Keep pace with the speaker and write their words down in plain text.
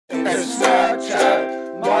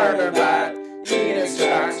burning that, eating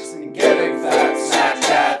snacks and getting fat. Snack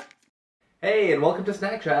Chat. Hey, and welcome to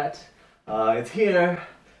Snack Chat. It's here,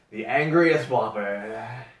 the Angriest Whopper.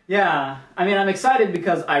 Yeah, I mean, I'm excited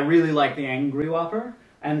because I really like the Angry Whopper,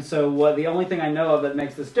 and so the only thing I know of that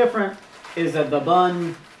makes this different is that the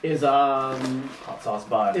bun is Hot sauce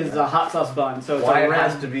bun. a hot sauce bun. So it's Why a it red.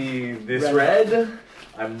 has to be this red,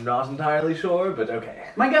 I'm not entirely sure, but okay.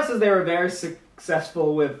 My guess is they were very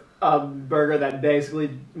successful with a burger that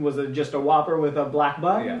basically was just a Whopper with a black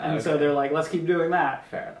bun, and so they're like, let's keep doing that.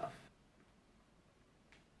 Fair enough.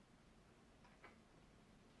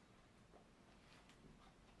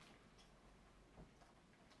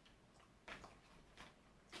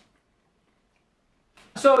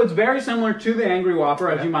 So it's very similar to the Angry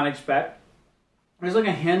Whopper, as you might expect. There's like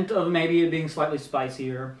a hint of maybe it being slightly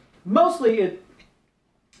spicier. Mostly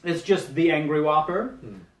it's just the Angry Whopper.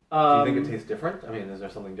 Do you think it tastes different? I mean, is there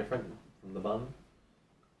something different from the bun?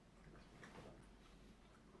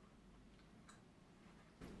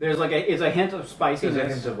 There's like it's a hint of spiciness.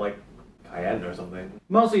 There's a hint of like cayenne or something.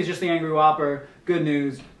 Mostly it's just the Angry Whopper. Good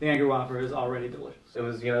news, the Angry Whopper is already delicious. It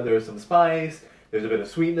was, there was some spice, there's a bit of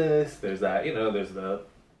sweetness, there's that, there's the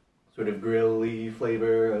sort of grilly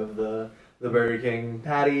flavor of the Burger King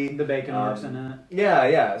patty. The bacon works in it.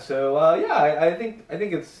 Yeah. So I think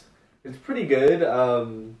it's pretty good.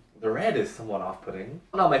 The red is somewhat off-putting.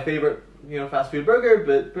 Not my favorite, fast food burger,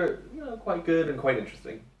 but quite good and quite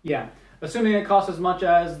interesting. Yeah, assuming it costs as much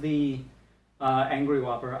as the Angry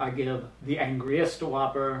Whopper, I give the Angriest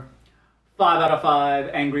Whopper 5 out of 5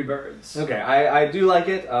 Angry Birds. Okay, I do like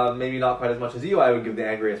it. Maybe not quite as much as you. I would give the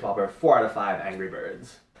Angriest Whopper 4 out of 5 Angry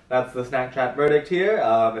Birds. That's the Snack Chat verdict here.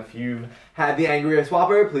 If you've had the Angriest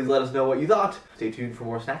Whopper, please let us know what you thought. Stay tuned for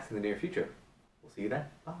more snacks in the near future. We'll see you then.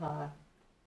 Bye.